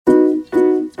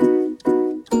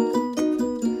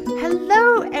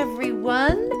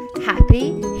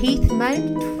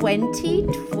Heathmount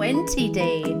 2020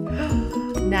 Day.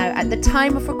 Now, at the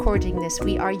time of recording this,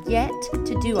 we are yet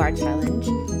to do our challenge,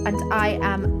 and I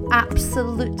am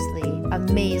absolutely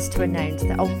amazed to announce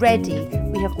that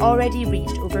we have already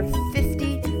reached over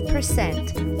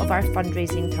 50% of our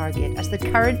fundraising target, as the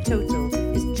current total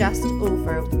is just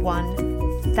over £1,000.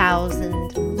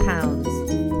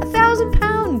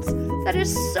 £1,000! That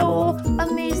is so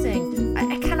amazing.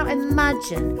 I cannot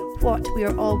imagine what we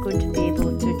are all going to be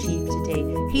able to achieve today.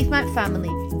 Heathmount family,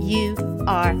 you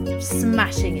are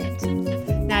smashing it.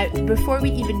 Now, before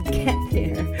we even get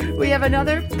there, we have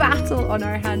another battle on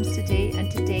our hands today,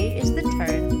 and today is the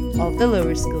turn of the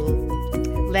lower school.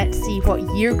 Let's see what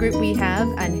year group we have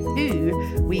and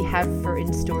who we have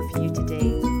in store for you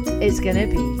today. It's going to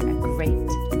be a great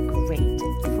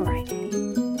Friday.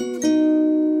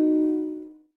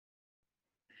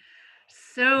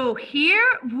 So here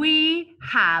we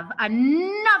have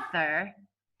another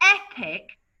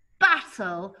epic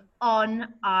battle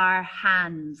on our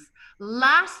hands.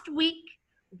 Last week,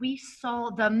 we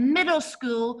saw the middle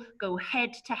school go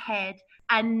head to head,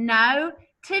 and now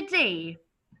today,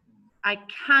 I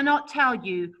cannot tell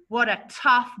you what a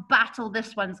tough battle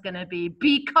this one's going to be,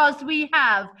 because we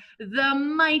have the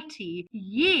mighty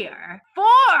Year 4.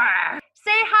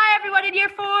 Say hi, everyone in Year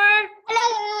 4.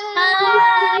 Hello.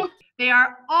 Hi. They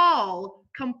are all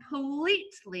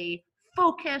completely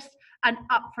focused and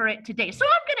up for it today. So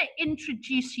I'm going to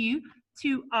introduce you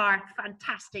to our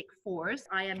fantastic 4s.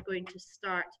 I am going to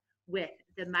start with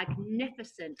the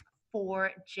magnificent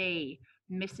 4J,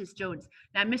 Mrs. Jones.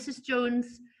 Now, Mrs.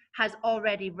 Jones has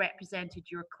already represented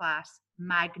your class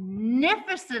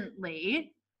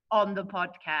magnificently on the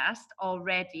podcast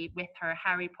already with her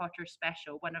Harry Potter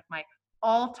special, one of my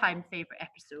all-time favorite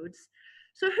episodes.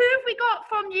 So who have we got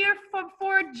from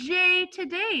 4J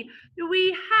today?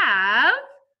 We have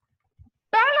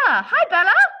Bella. Hi,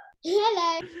 Bella.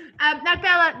 Hello. Now,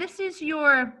 Bella, this is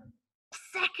your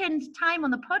second time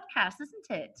on the podcast, isn't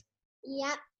it?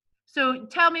 Yeah. So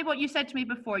tell me what you said to me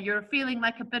before. You're feeling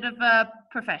like a bit of a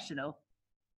professional.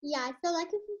 Yeah, I feel like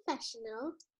a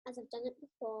professional, as I've done it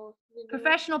before.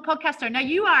 Professional podcaster. Now,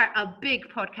 you are a big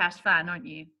podcast fan, aren't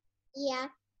you? Yeah.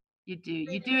 You do.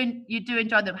 You do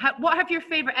enjoy them. What have your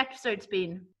favorite episodes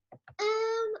been?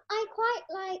 I quite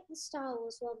like the Star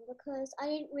Wars one because I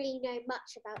didn't really know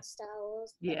much about Star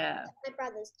Wars. Yeah. My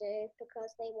brothers do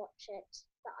because they watch it,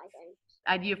 but I don't.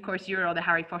 And you, of course, you're on the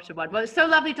Harry Potter one. Well, it's so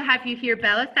lovely to have you here,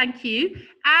 Bella. Thank you.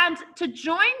 And to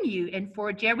join you in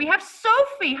 4J, we have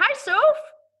Sophie. Hi,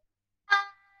 Soph. Hi.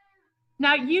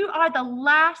 Now, you are the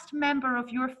last member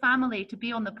of your family to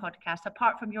be on the podcast,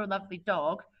 apart from your lovely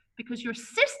dog, because your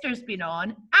sister's been on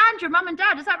and your mum and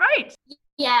dad. Is that right?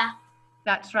 Yeah.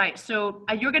 That's right. So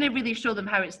you're going to really show them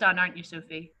how it's done, aren't you,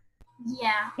 Sophie?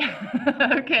 Yeah.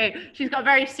 Okay. She's got a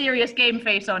very serious game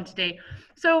face on today.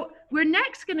 So we're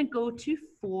next going to go to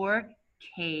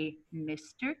 4K,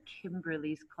 Mr.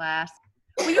 Kimberly's class.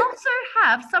 We also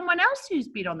have someone else who's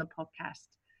been on the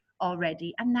podcast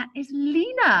already, and that is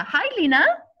Lena. Hi, Lena.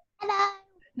 Hello.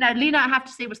 Now, Lena, I have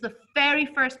to say, was the very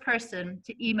first person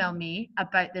to email me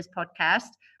about this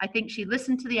podcast. I think she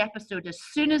listened to the episode as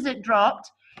soon as it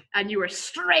dropped, and you were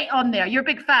straight on there. You're a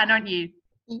big fan, aren't you?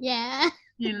 Yeah.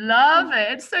 You love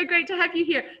it. It's so great to have you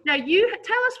here. Now, you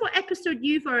tell us what episode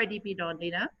you've already been on,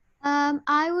 Lena.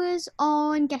 I was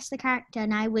on Guess the Character,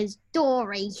 and I was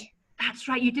Dory. That's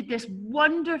right. You did this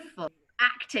wonderful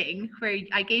acting where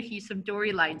I gave you some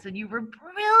Dory lines, and you were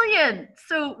brilliant.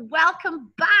 So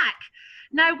welcome back.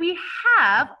 Now, we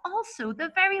have also the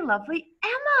very lovely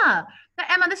Emma. Now,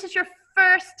 Emma, this is your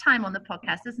first time on the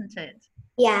podcast, isn't it?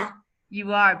 Yeah.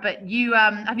 You are, but you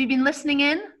have you been listening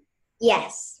in?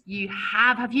 Yes. You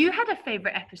have. Have you had a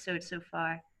favorite episode so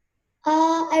far?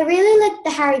 I really like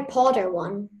the Harry Potter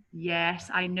one. Yes,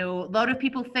 I know. A lot of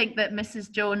people think that Mrs.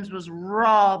 Jones was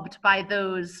robbed by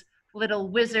those little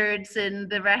wizards in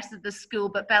the rest of the school,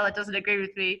 but Bella doesn't agree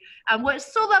with me. And well,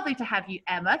 it's so lovely to have you,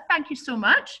 Emma. Thank you so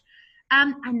much.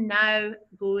 And now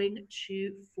going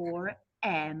to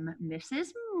 4M,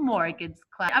 Mrs. Morgan's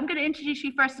class. I'm going to introduce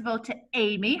you first of all to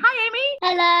Amy. Hi, Amy.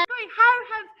 Hello. How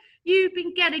have you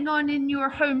been getting on in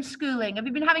your homeschooling? Have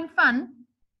you been having fun?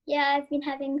 Yeah, I've been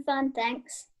having fun,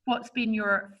 thanks. What's been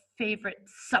your favorite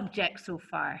subject so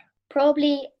far?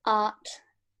 Probably art.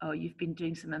 Oh, you've been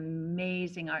doing some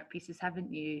amazing art pieces,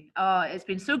 haven't you? Oh, it's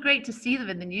been so great to see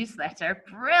them in the newsletter.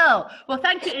 Brill. Well,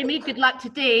 thank you, Amy. Good luck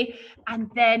today.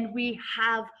 And then we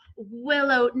have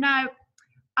Willow. Now,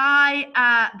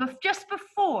 just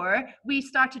before we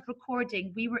started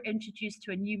recording, we were introduced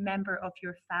to a new member of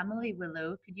your family,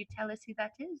 Willow. Could you tell us who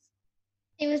that is?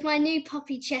 It was my new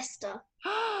puppy, Chester.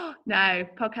 Now,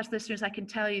 podcast listeners, I can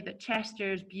tell you that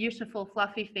Chester's beautiful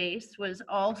fluffy face was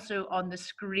also on the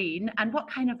screen. And what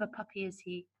kind of a puppy is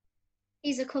he?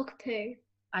 He's a cockapoo.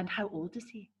 And how old is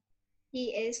he? He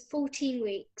is 14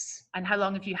 weeks. And how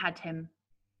long have you had him?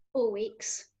 4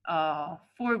 weeks. Oh,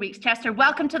 4 weeks. Chester,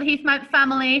 welcome to the Heathmount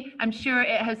family. I'm sure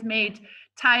it has made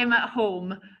time at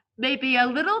home maybe a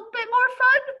little bit more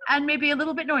fun and maybe a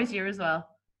little bit noisier as well.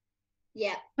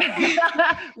 Yeah.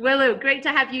 Willow, great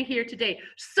to have you here today.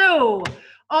 So,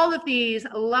 all of these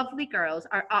lovely girls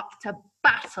are up to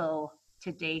battle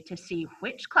today to see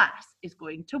which class is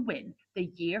going to win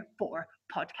the Year 4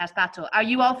 podcast battle. Are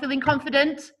you all feeling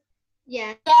confident?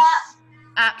 Yeah.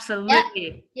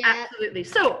 Absolutely. Yeah. Absolutely.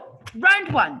 So,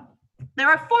 round 1. There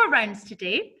are 4 rounds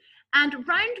today, and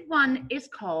round 1 is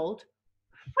called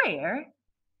Where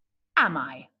Am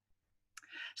I?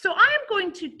 So I am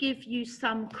going to give you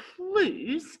some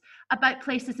clues about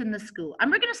places in the school.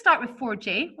 And we're going to start with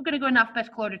 4J. We're going to go in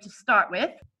alphabetical order to start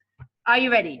with. Are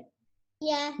you ready?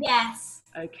 Yeah. Yes.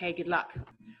 Okay, good luck.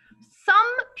 Some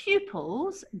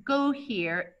pupils go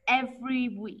here every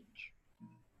week,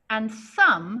 and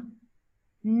some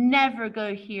never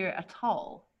go here at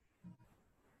all.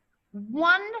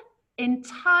 One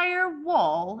entire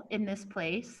wall in this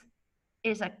place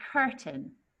is a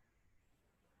curtain,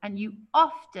 and you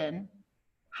often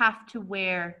have to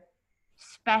wear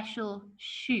special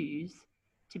shoes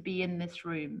to be in this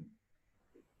room.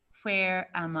 Where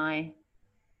am I?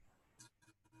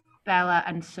 Bella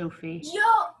and Sophie.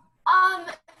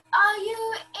 Are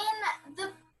you in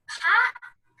the pack?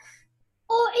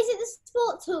 Or is it the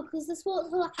sports hall? Because the sports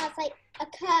hall has like a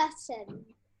curtain.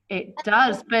 It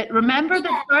does, but remember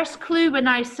the first clue when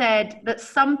I said that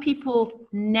some people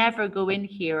never go in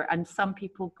here and some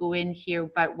people go in here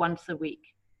about once a week.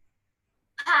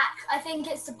 Pack. I think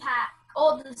it's the pack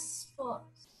or the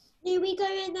sports. Do we go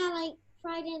in there like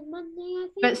Friday and Monday, I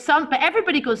think? But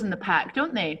everybody goes in the pack,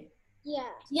 don't they? Yeah.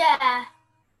 Yeah.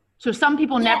 So some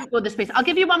people never go this place. I'll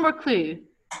give you one more clue.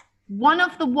 One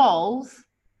of the walls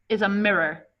is a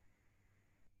mirror.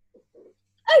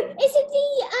 Oh, is it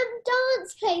the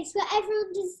dance place where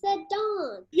everyone does their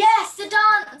dance? Yes, the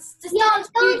dance. The dance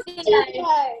studio.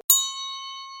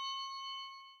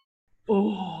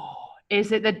 Oh,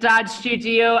 is it the dance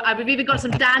studio? We've even got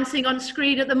some dancing on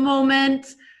screen at the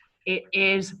moment. It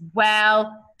is.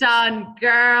 Well done,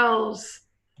 girls.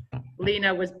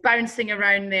 Lena was bouncing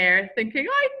around there thinking,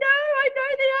 I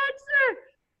know the answer.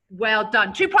 Well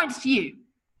done. 2 points to you.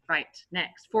 Right,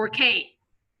 next, 4K.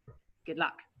 Good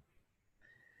luck.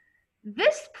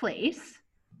 This place,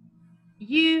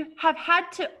 you have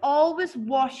had to always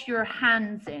wash your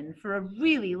hands in for a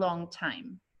really long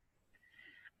time.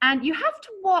 And you have to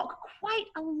walk quite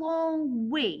a long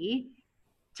way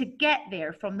to get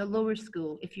there from the lower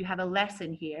school if you have a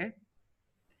lesson here.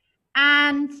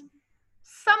 And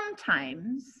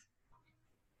sometimes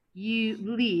you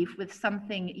leave with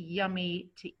something yummy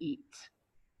to eat.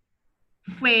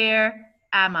 Where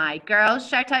am I? Girls,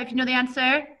 shout out if you know the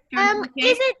answer.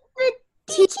 Is it the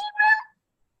DT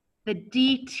room? The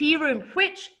DT room.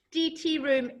 Which DT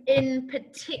room in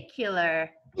particular?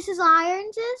 Mrs.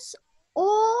 Irons's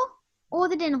or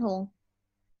the dinner hall?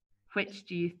 Which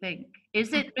do you think?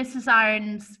 Is it Mrs.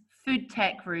 Irons' food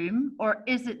tech room or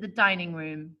is it the dining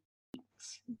room?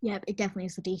 Yep, it definitely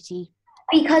is the DT.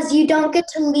 Because you don't get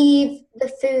to leave the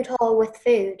food hall with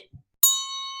food.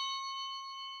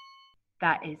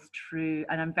 That is true,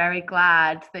 and I'm very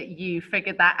glad that you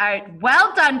figured that out.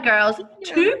 Well done, girls.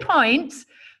 2 points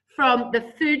from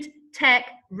the food tech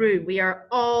room. We are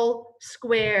all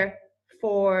square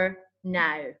for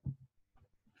now.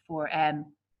 Are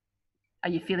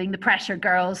you feeling the pressure,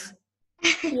 girls?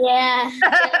 Yeah.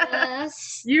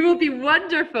 Yes. You will be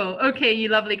wonderful. Okay, you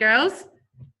lovely girls.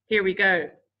 Here we go.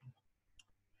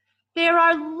 There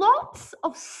are lots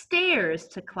of stairs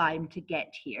to climb to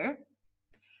get here.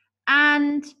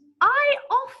 And I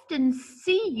often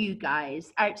see you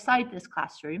guys outside this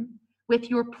classroom with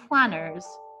your planners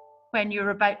when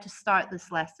you're about to start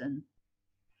this lesson.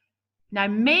 Now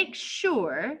make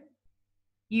sure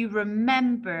you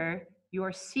remember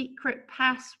your secret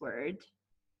password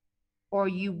or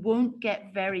you won't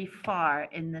get very far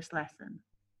in this lesson.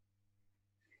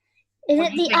 Is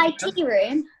What it do you the think, IT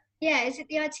room? Yeah, is it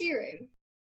the IT room?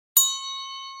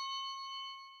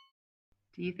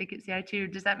 Do you think it's the IT room?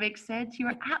 Does that make sense? You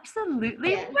are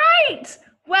absolutely Yeah. right.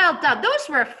 Well done. Those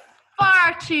were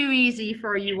far too easy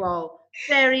for you all.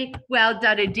 Very well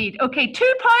done indeed. Okay,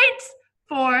 2 points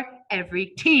for every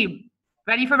team.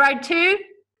 Ready for round 2?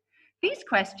 These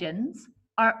questions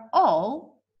are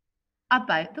all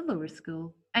about the lower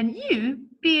school. And you,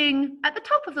 being at the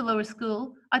top of the lower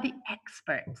school, are the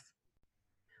experts.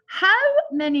 How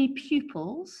many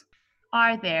pupils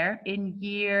are there in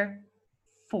year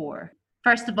 4?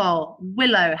 First of all,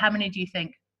 Willow, how many do you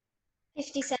think?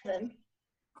 57.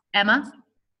 Emma?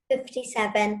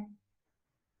 57.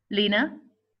 Lena?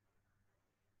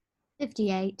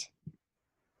 58.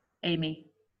 Amy?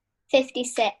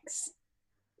 56.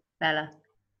 Bella?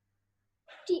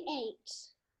 58.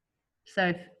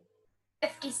 Soph?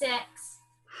 56.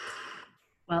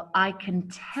 Well, I can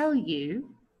tell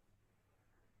you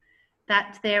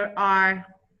that there are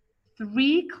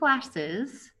 3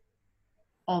 classes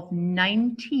of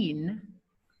 19,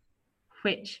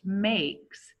 which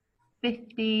makes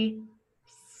 57.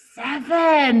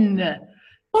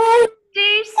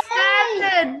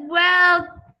 57! Well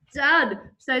done.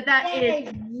 So that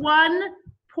is 1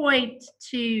 point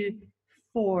to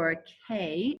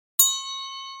 4K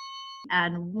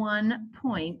and 1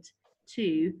 point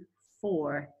to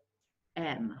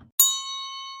 4M.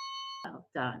 Well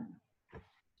done.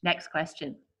 Next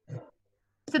question.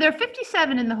 So there are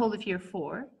 57 in the whole of year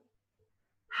 4.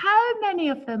 How many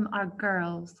of them are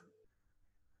girls?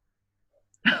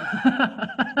 How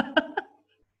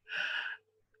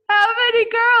many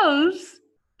girls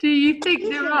do you think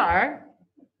there are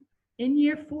in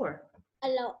year 4? A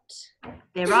lot.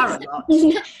 There are a lot.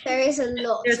 There is a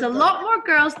lot. There's a lot more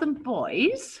girls than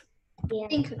boys. I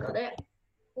think I got it.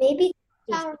 Maybe.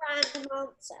 Have a random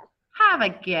answer. Have a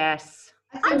guess.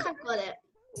 I think I've got it.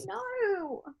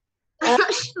 No. I'm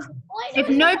not sure. If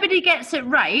nobody gets it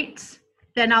right,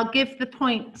 then I'll give the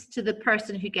point to the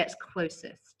person who gets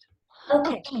closest.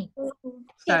 Okay. So,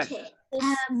 Okay.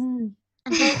 And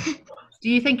then, do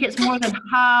you think it's more than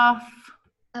half?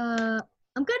 I'm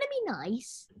gonna be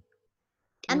nice.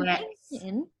 And Let's-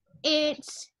 thinking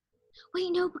it's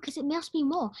wait, no, because it must be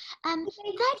more.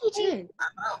 32.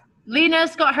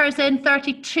 Lena's got hers in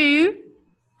 32.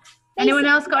 Anyone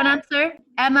else got an answer?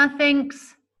 Emma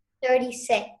thinks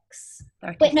 36.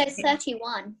 36.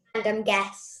 31. Random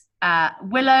guess.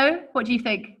 Willow, what do you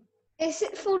think? Is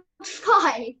it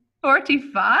 45?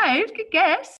 45. Good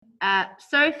guess.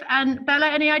 Soph and Bella,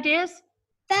 any ideas?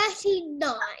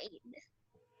 39.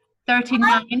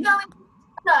 39. I'm going to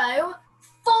go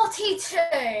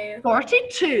 42.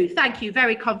 42. Thank you.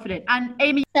 Very confident. And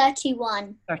Amy?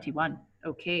 31. 31.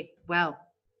 Okay. Well,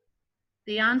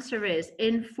 the answer is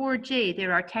in 4J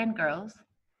there are 10 girls.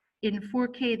 In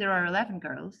 4K there are 11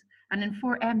 girls. And in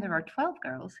 4M there are 12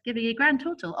 girls, giving a grand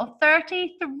total of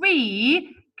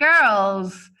 33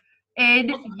 girls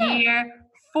in year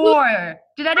 4.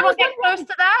 Did anyone get close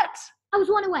to that? I was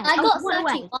one away. I was got one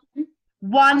away. 31.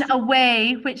 1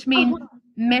 away, which means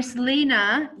Miss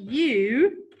Lena,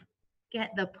 you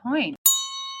get the point.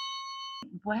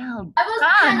 Well I was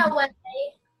done. 10 away.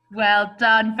 Well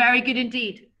done. Very good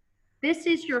indeed. This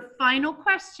is your final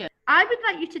question. I would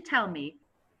like you to tell me,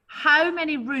 how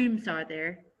many rooms are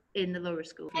there in the lower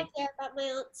school? I don't care about my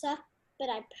answer, but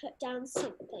I put down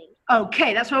something.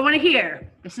 Okay, that's what I want to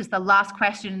hear. This is the last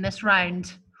question in this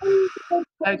round.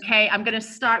 Okay, I'm going to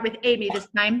start with Amy this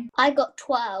time. I got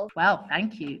 12. Well,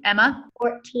 thank you. Emma?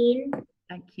 14.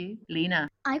 Thank you. Lena?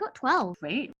 I got 12.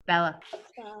 Great. Bella?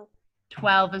 12.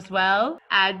 12 as well.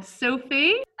 And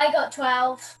Sophie? I got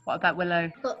 12. What about Willow?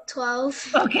 Got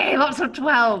 12. Okay, lots of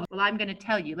 12. Well, I'm going to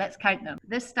tell you. Let's count them.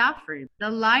 The staff room, the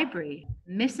library,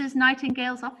 Mrs.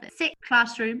 Nightingale's office, 6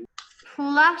 classrooms,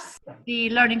 plus the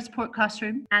learning support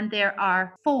classroom. And there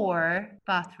are 4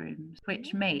 bathrooms,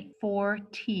 which make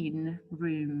 14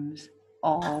 rooms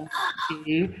all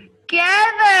together.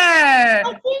 I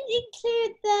didn't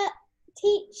include the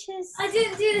teachers. I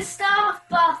didn't do the staff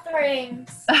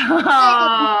bathrooms.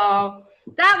 Oh,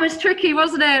 that was tricky,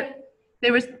 wasn't it?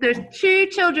 There's 2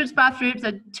 children's bathrooms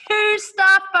and 2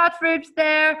 staff bathrooms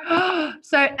there.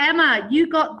 So Emma, you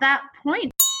got that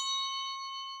point.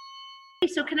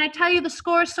 So can I tell you the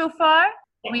scores so far?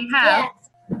 We have,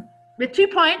 with 2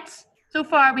 points so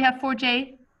far, we have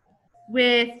 4J.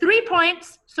 With 3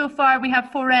 points so far, we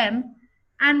have 4M.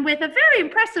 And with a very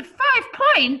impressive 5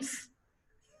 points,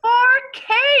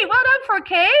 4K. Well done,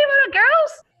 4K. Well done,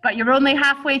 girls. But you're only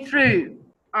halfway through.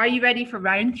 Are you ready for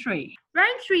round 3?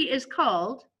 Round 3 is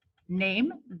called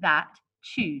Name That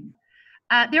Tune.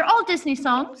 They're all Disney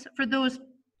songs for those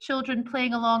children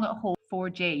playing along at home.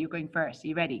 4J, you're going first. Are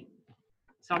you ready?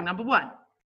 Song number 1.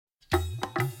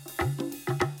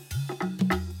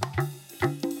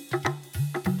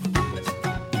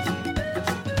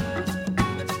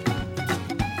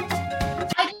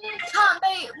 I can't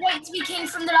wait to be king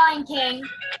from the Lion King.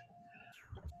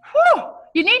 Whew,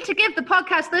 You need to give the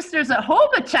podcast listeners at home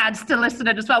a chance to listen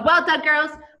in as well. Well done,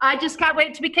 girls. I just can't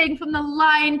wait to be king from the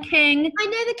Lion King. I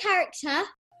know the character.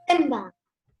 Simba.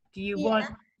 Do you want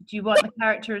the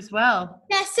character as well?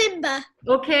 Yeah, Simba.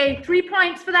 Okay, 3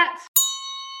 points for that.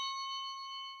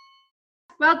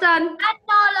 Well done. And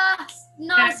Nala.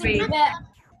 Nice Very. and bit.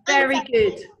 Very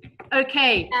good.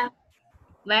 Okay. Yeah.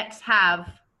 Let's have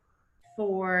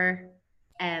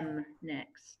 4M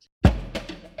next.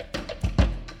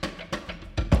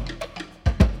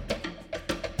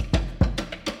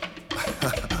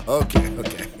 Okay.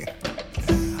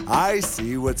 I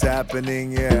see what's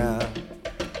happening, yeah.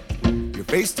 You're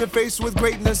face to face with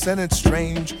greatness and it's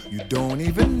strange. You don't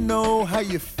even know how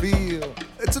you feel.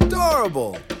 It's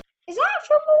adorable. Is that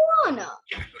from Moana?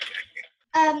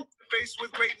 Face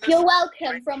with greatness. You're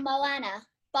welcome from Moana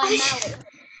by Maui.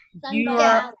 You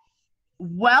are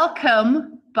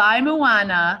welcome by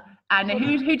Moana. And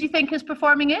who do you think is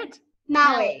performing it?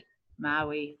 Maui.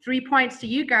 Maui. 3 points to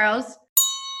you girls.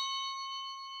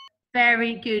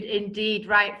 Very good indeed.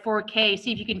 Right, 4K.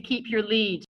 See if you can keep your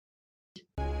lead.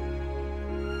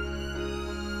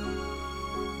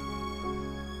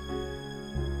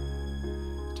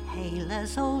 Tale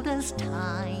as old as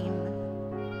time,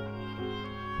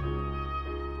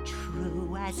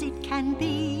 true as it can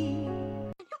be.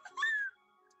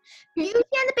 Beauty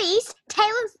and the Beast,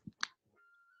 Tale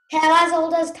As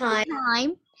old as time. of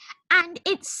Time, and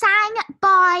it's sang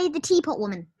by the Teapot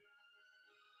Woman.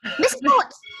 Mrs.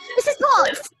 Potts! Mrs.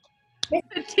 Potts!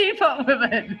 The Teapot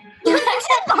Woman. Mrs.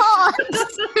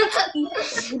 Potts!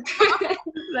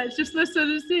 Let's just listen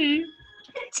and see.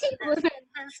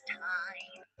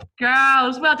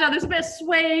 Girls, well done. There's a bit of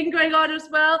swaying going on as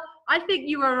well. I think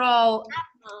you are all.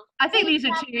 I think these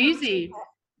are too easy.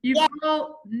 You've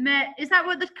all met. Is that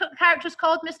what the character's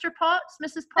called? Mr. Potts?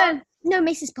 Mrs. Potts? No,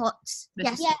 Mrs. Potts. Mrs.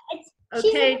 Yes. Yeah, Okay.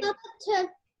 she's another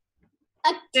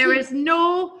to There is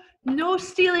no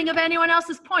stealing of anyone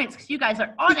else's points because you guys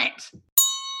are on it.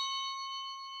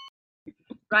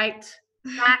 Right.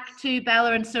 Back to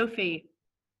Bella and Sophie.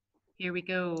 Here we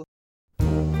go.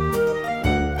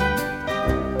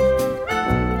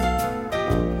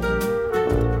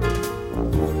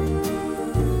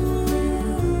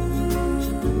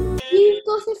 You've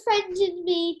Got a Friend in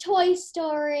Me, Toy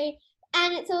Story,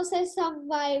 and it's also sung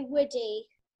by Woody.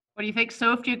 What do you think,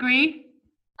 Soph? Do you agree?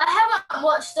 I haven't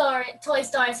watched Toy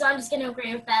Story, so I'm just going to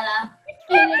agree with Bella.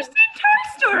 You've never seen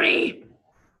Toy Story.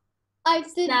 I've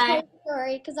seen No. Toy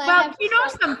Story because I Well, have. you know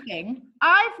something?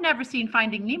 I've never seen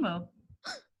Finding Nemo.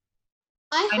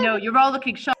 I have know, you're all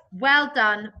looking shocked. Well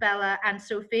done, Bella and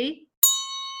Sophie.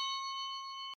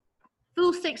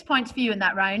 Full 6 points for you in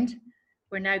that round.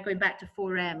 We're now going back to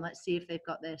 4M. Let's see if they've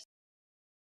got this.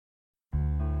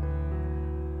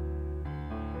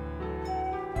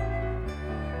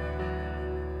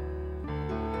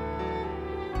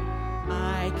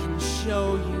 I can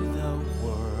show you the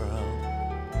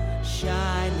world,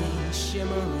 shining,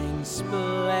 shimmering,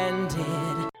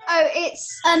 splendid. Oh,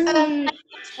 it's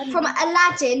from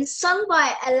Aladdin, sung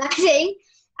by Aladdin,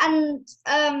 and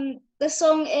the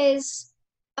song is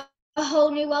A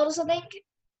Whole New World or something.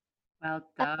 Well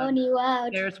A done. New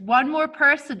World. There's one more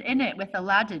person in it with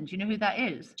Aladdin. Do you know who that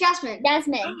is? Jasmine.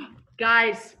 Jasmine.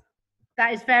 Guys,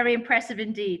 that is very impressive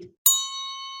indeed.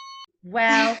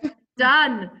 Well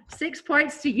done. 6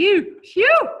 points to you.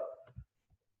 Phew.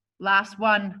 Last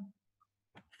one.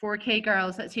 4K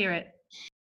girls, let's hear it.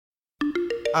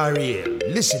 Ariel,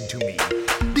 listen to me.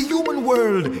 The human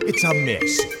world, it's a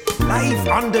mess. Life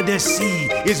under the sea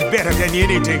is better than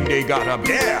anything they got up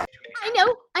there. I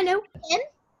know.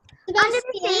 Under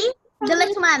the Sea, The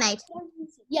Little Mermaid.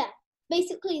 Yeah,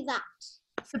 basically that.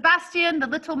 Sebastian, The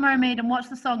Little Mermaid, and what's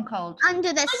the song called?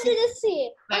 Under the Under Sea. the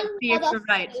Sea. Let's Under see if the you're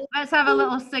right. sea. Let's have a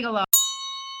little sing along.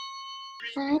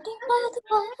 I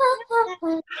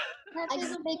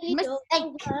just make it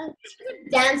over.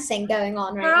 Dancing going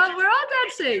on We're right all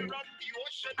dancing.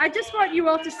 I just want you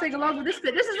all to sing along with this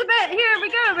bit. This is the bit. Here we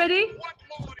go. Ready?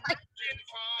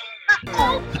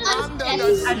 Under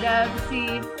the sea, Under the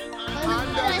sea.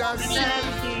 under the Under sea. the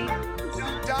sea.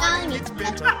 Down it's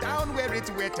better, down where it's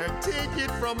wetter. Take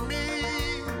it from me.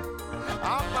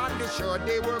 Up on the shore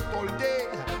they work all day.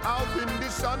 Out in the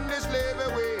sun they slave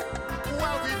away.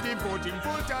 While we devoting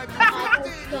full time to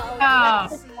fishing. Oh,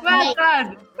 well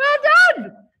done. Well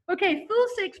done. Okay, full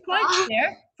 6 points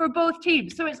there for both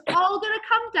teams. So it's all going to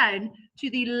come down to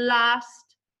the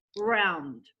last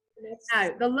round. Now,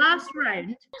 the last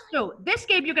round. So this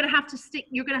game, you're going to have to stick.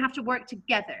 You're going to have to work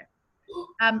together.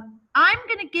 I'm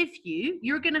going to give you.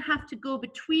 You're going to have to go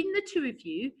between the two of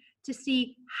you to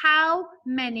see how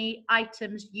many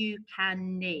items you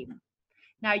can name.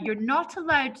 Now, you're not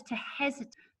allowed to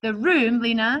hesitate. The room,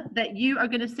 Lena, that you are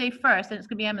going to say first, and it's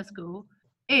going to be Emma's go,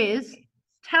 is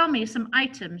tell me some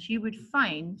items you would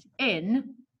find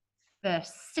in the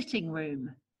sitting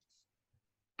room.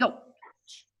 Go.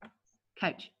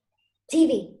 Couch.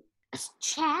 TV. A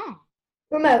chair.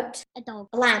 Remote. A dog.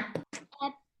 A lamp.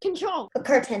 Control. A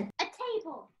curtain. A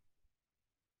table.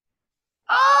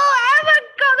 Oh, Emma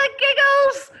got the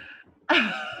giggles!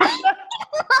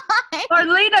 Or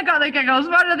Lena got the giggles,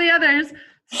 one of the others.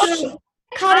 So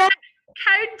I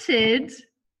counted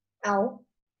Ow.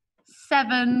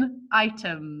 7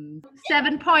 items.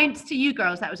 7 points to you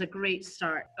girls. That was a great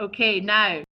start. Okay,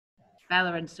 now,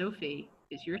 Bella and Sophie,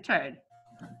 it's your turn.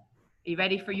 Are you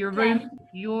ready for your room?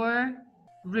 Your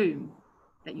room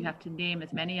that you have to name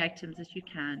as many items as you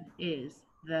can is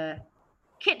the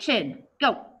kitchen.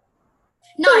 Go.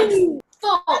 Knife,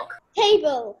 fork,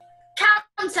 Table.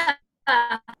 counter,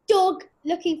 Dog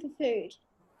looking for food.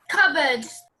 cupboard,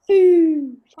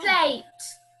 Food. plate.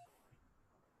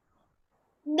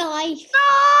 Knife.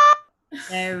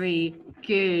 Very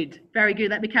good. Very good.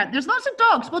 Let me count. There's lots of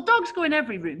dogs. Well, dogs go in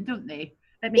every room, don't they?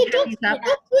 Let me count these up.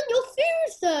 Dogs want your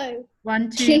food though. 1,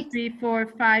 2, 3,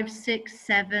 4, 5, 6,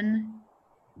 7,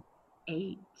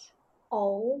 8.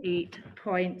 Oh. 8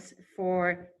 points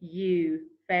for you.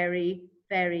 Very,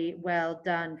 very well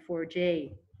done for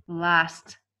Jay.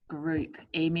 Last group,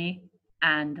 Amy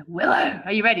and Willow.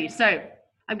 Are you ready? So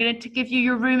I'm going to give you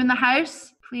your room in the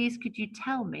house. Please, could you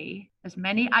tell me as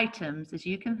many items as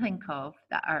you can think of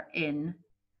that are in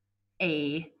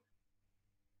a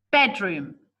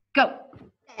bedroom? Go.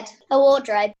 Bed. A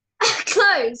wardrobe.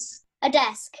 Clothes. A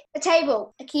desk. A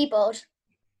table. A keyboard.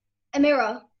 A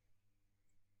mirror.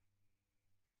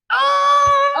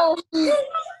 Oh! Oh. Well done.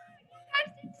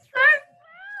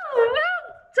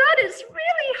 It's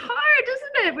really hard,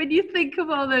 isn't it, when you think of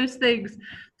all those things?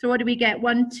 So what do we get?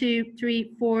 1, 2,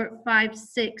 3, 4, 5,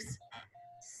 6,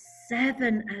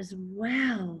 7 as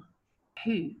well.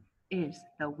 Who is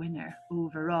the winner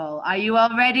overall? Are you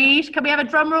all ready? Can we have a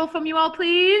drum roll from you all,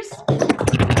 please?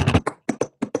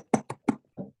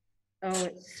 Oh,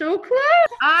 it's so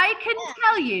close. I can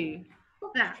tell you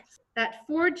that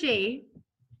 4J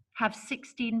have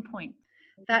 16 points.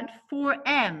 That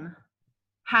 4M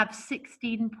have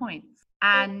 16 points.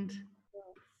 And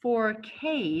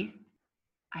 4K,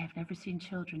 I have never seen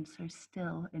children so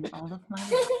still in all of my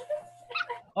life,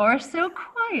 or so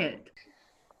quiet,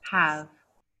 have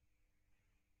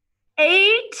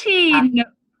 18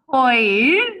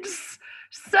 points.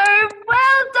 So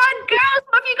well done, girls.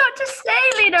 What have you got to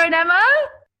say, Lena and Emma?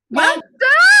 Well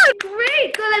done.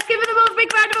 Great. So let's give them a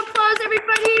big round of applause,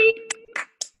 everybody.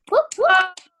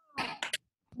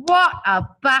 What a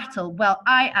battle. Well,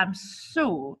 I am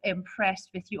so impressed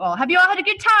with you all. Have you all had a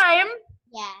good time?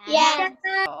 Yeah.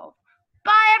 Oh.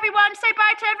 Bye, everyone. Say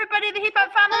bye to everybody in the Heap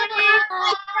Up family.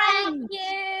 Thank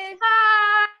you.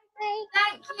 Bye.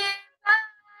 Thank you.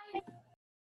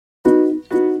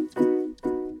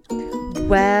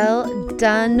 Well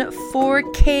done,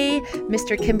 4K.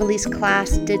 Mr. Kimberly's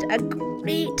class did a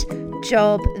great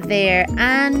job there,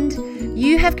 and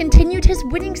you have continued his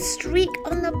winning streak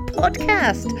on the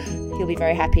podcast. He'll be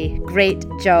very happy. Great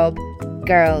job,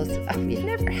 girls. Oh, we've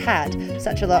never had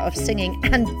such a lot of singing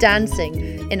and dancing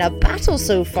in a battle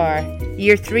so far.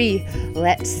 Year 3,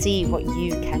 let's see what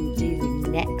you can do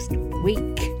next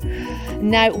week.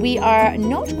 Now, we are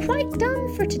not quite done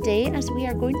for today, as we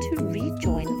are going to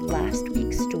rejoin last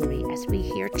week's story as we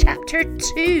hear chapter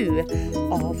 2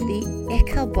 of the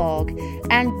Ichabod.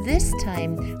 And this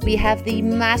time we have the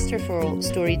masterful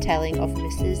storytelling of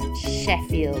Mrs.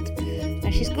 Sheffield. Now,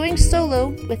 she's going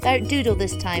solo without Doodle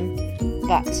this time,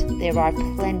 but there are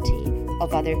plenty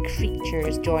of other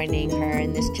creatures joining her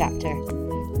in this chapter.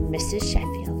 Mrs.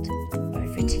 Sheffield,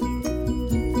 over to you.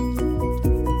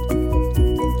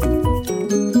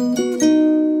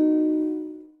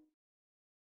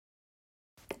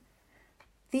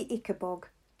 The Ichabod,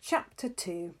 Chapter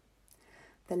 2.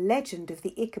 The legend of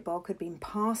the Ichabod had been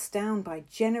passed down by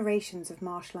generations of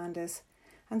marshlanders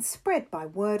and spread by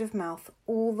word of mouth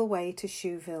all the way to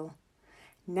Shoeville.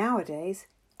 Nowadays,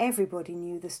 everybody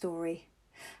knew the story.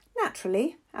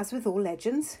 Naturally, as with all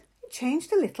legends, it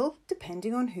changed a little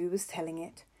depending on who was telling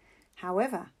it.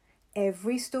 However,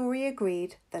 every story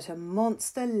agreed that a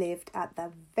monster lived at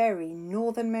the very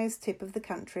northernmost tip of the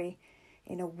country,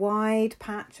 in a wide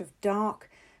patch of dark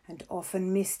and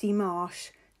often misty marsh,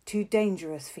 too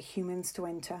dangerous for humans to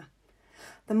enter.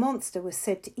 The monster was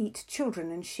said to eat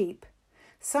children and sheep.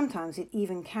 Sometimes it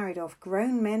even carried off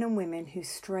grown men and women who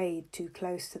strayed too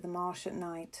close to the marsh at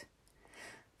night.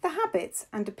 The habits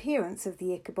and appearance of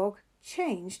the Ichabod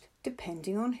changed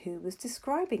depending on who was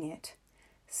describing it.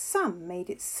 Some made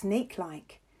it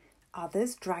snake-like,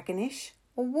 others dragonish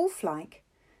or wolf-like.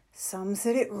 Some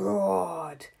said it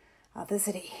roared, others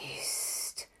said it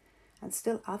hissed, and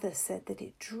still others said that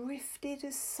it drifted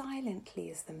as silently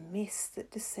as the mist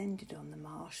that descended on the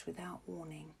marsh without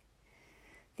warning.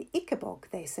 The Ickabog,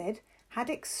 they said, had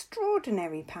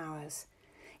extraordinary powers.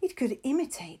 It could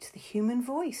imitate the human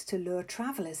voice to lure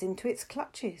travellers into its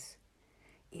clutches.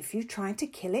 If you tried to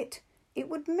kill it, it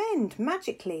would mend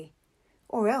magically,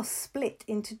 or else split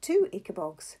into 2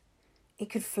 Ickabogs. It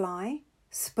could fly,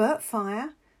 spurt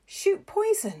fire, shoot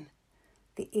poison.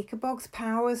 The Ickabog's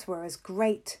powers were as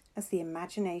great as the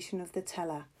imagination of the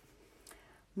teller.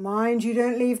 "Mind you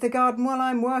don't leave the garden while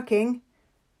I'm working,"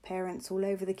 parents all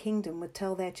over the kingdom would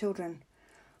tell their children,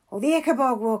 "or the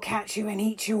Ickabog will catch you and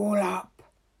eat you all up."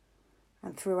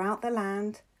 And throughout the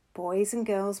land, boys and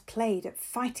girls played at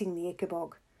fighting the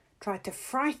Ickabog, tried to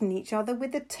frighten each other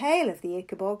with the tail of the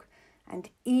Ickabog, and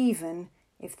even,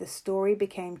 if the story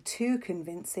became too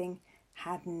convincing,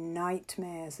 had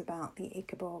nightmares about the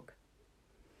Ickabog.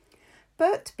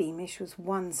 Bert Beamish was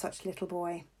one such little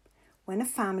boy. When a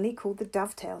family called the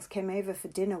Dovetails came over for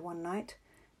dinner one night,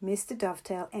 Mr.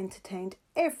 Dovetail entertained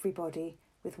everybody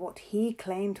with what he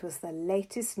claimed was the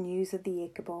latest news of the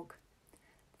Ickabog.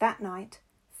 That night,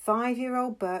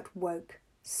 5-year-old Bert woke,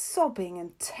 sobbing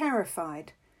and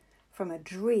terrified, from a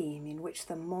dream in which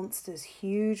the monster's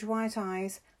huge white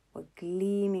eyes were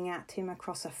gleaming at him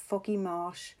across a foggy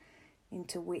marsh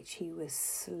into which he was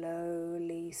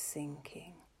slowly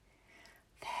sinking.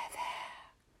 There,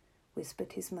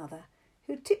 whispered his mother,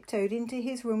 who tiptoed into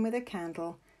his room with a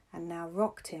candle and now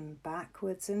rocked him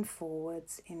backwards and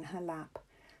forwards in her lap.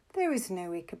 "There is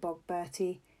no Ickabog,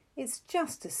 Bertie. It's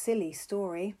just a silly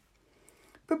story."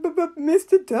 But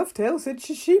Mr. Dovetail said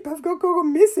sheep have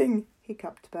gone missing,"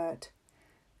 hiccuped Bert.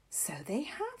 "So they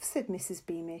have," said Mrs.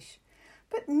 Beamish,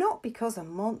 "but not because a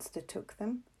monster took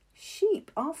them.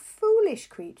 Sheep are foolish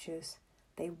creatures.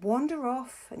 They wander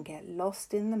off and get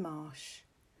lost in the marsh."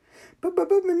 But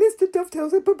Mr. Dovetail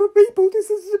said, people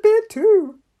disappear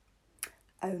too."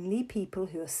 "Only people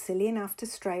who are silly enough to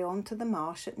stray on to the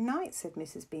marsh at night," said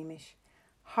Mrs. Beamish.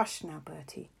 "Hush now,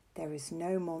 Bertie. There is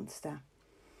no monster."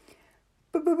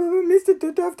 But Mr.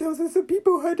 Dovetail says that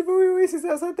people heard voices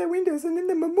outside their windows and in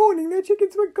the morning their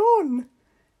chickens were gone."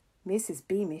 Mrs.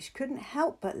 Beamish couldn't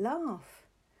help but laugh.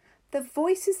 "The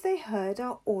voices they heard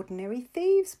are ordinary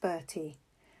thieves, Bertie.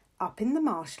 Up in the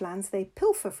marshlands they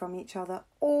pilfer from each other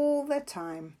all the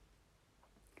time.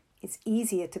 It's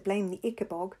easier to blame the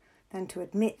Ickabog than to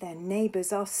admit their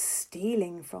neighbours are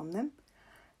stealing from them."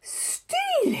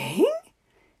 "Stealing?"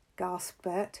 gasped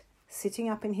Bert, sitting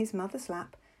up in his mother's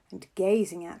lap and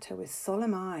gazing at her with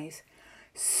solemn eyes.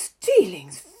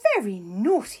 "Stealing's very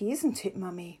naughty, isn't it,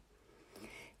 Mummy?"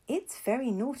 "It's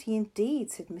very naughty indeed,"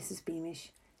 said Mrs.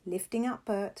 Beamish, lifting up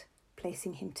Bert,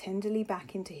 placing him tenderly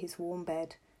back into his warm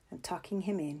bed and tucking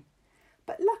him in.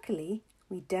 "But luckily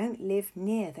we don't live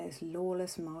near those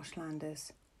lawless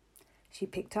marshlanders." She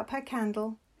picked up her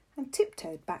candle and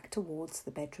tiptoed back towards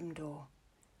the bedroom door.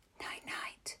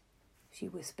 "Night-night," she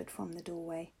whispered from the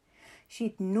doorway.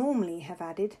 She'd normally have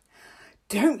added,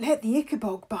 "Don't let the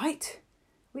Ickabog bite,"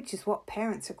 which is what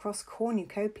parents across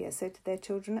Cornucopia said to their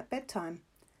children at bedtime.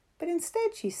 But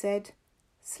instead she said,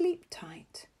 "Sleep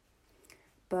tight."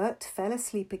 Bert fell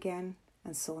asleep again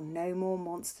and saw no more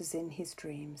monsters in his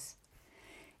dreams.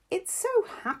 It so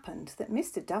happened that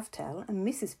Mr. Dovetail and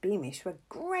Mrs. Beamish were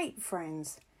great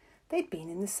friends. They'd been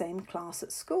in the same class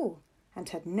at school and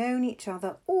had known each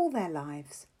other all their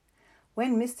lives.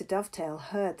 When Mr. Dovetail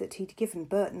heard that he'd given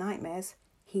Bert nightmares,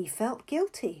 he felt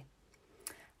guilty.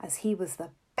 As he was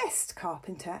the best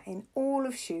carpenter in all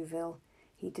of Shoeville,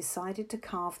 he decided to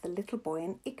carve the little boy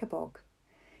an Ickabog.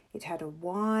 It had a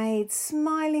wide,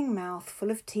 smiling mouth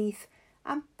full of teeth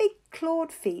and big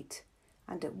clawed feet,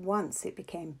 and at once it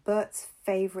became Bert's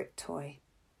favourite toy.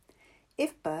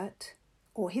 If Bert,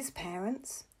 or his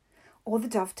parents, or the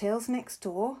Dovetails next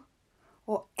door,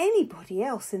 or anybody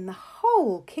else in the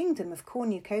whole kingdom of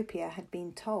Cornucopia had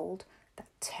been told that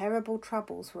terrible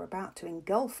troubles were about to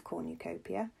engulf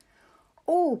Cornucopia,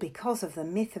 all because of the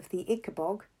myth of the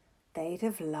Ickabog, they'd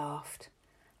have laughed.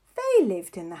 They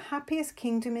lived in the happiest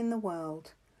kingdom in the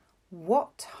world.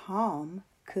 What harm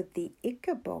could the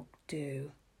Ickabog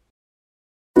do?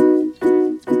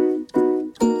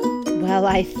 Well,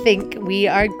 I think we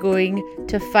are going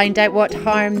to find out what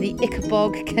harm the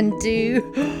Ickabog can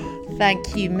do.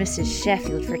 Thank you, Mrs.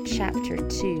 Sheffield, for chapter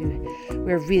 2.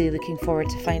 We're really looking forward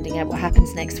to finding out what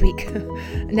happens next week.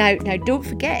 Now, don't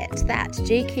forget that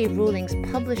J.K. Rowling's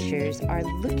publishers are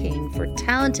looking for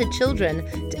talented children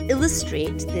to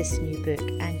illustrate this new book,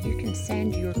 and you can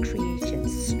send your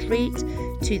creations straight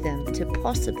to them to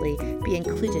possibly be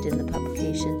included in the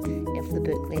publication of the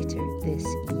book later this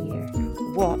year.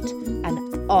 What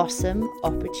an awesome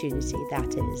opportunity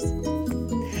that is.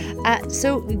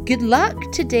 So good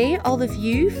luck today, all of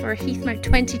you, for Heathmount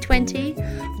 2020.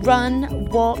 Run,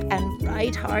 walk and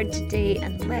ride hard today,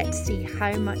 and let's see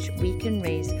how much we can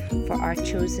raise for our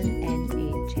chosen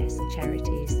NHS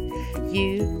charities.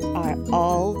 You are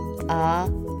all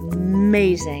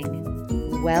amazing.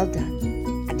 Well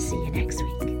done, and see you next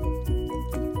week.